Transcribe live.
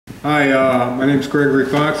Hi, my name's Gregory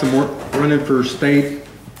Fox. I'm running for State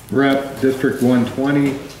Rep District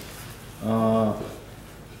 120.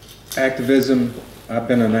 Activism, I've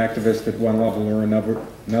been an activist at one level or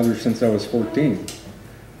another since I was 14.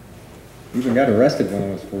 Even got arrested when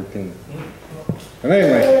I was 14. But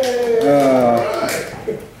anyway,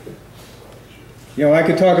 I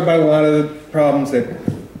could talk about a lot of the problems that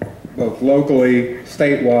both locally,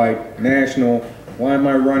 statewide, national. Why am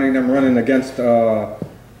I running? I'm running against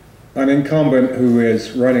an incumbent who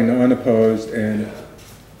is running unopposed, and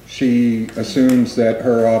she assumes that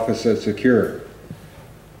her office is secure.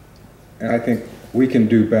 And I think we can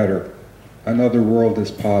do better. Another world is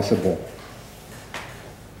possible.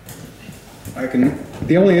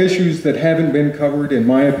 The only issues that haven't been covered, in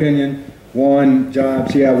my opinion, one,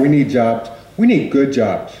 jobs. Yeah, we need jobs. We need good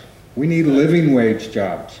jobs. We need living wage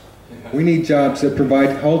jobs. We need jobs that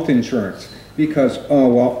provide health insurance because,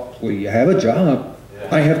 well, you have a job.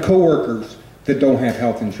 I have coworkers that don't have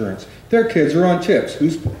health insurance. Their kids are on chips.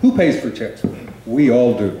 Who pays for chips? We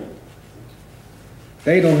all do.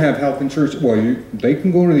 They don't have health insurance. Well, they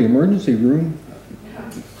can go to the emergency room.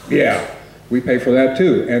 Yeah, we pay for that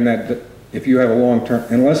too. And that if you have a long-term,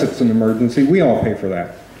 unless it's an emergency, we all pay for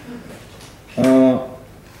that.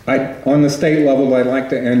 On the state level, I'd like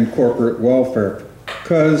to end corporate welfare.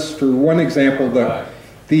 Because, for one example,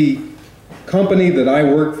 the company that I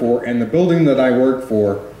work for and the building that I work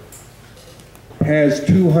for has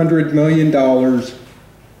 $200 million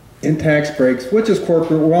in tax breaks, which is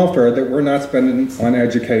corporate welfare that we're not spending on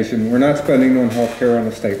education, we're not spending on health care on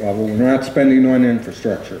the state level, we're not spending on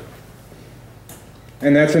infrastructure.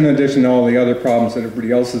 And that's in addition to all the other problems that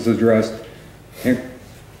everybody else has addressed.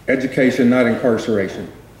 Education, not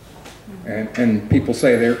incarceration. And people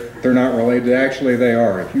say they're not related. Actually, they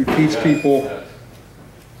are. If you teach people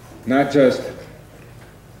not just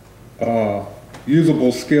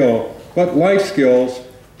usable skill, but life skills,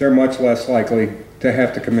 they're much less likely to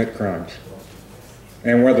have to commit crimes.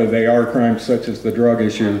 And whether they are crimes such as the drug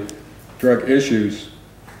issues,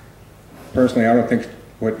 personally, I don't think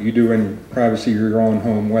what you do in privacy of your own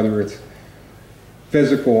home, whether it's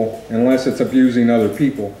physical, unless it's abusing other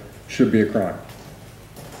people, should be a crime.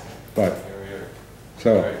 But,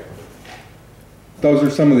 so, those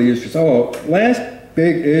are some of the issues. Oh, last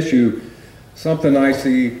big issue, something I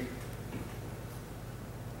see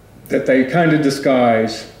that they kind of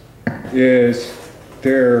disguise is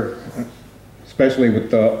their, especially with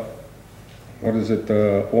the, what is it,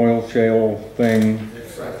 the oil shale thing?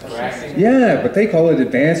 Yeah, but they call it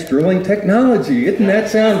advanced drilling technology. Doesn't that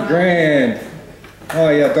sound grand? Oh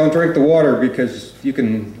yeah, don't drink the water because you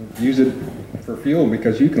can use it for fuel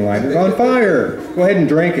because you can light it on fire. Go ahead and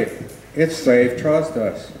drink it. It's safe, trust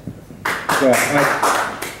us. So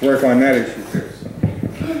I work on that issue too.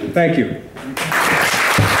 Thank you.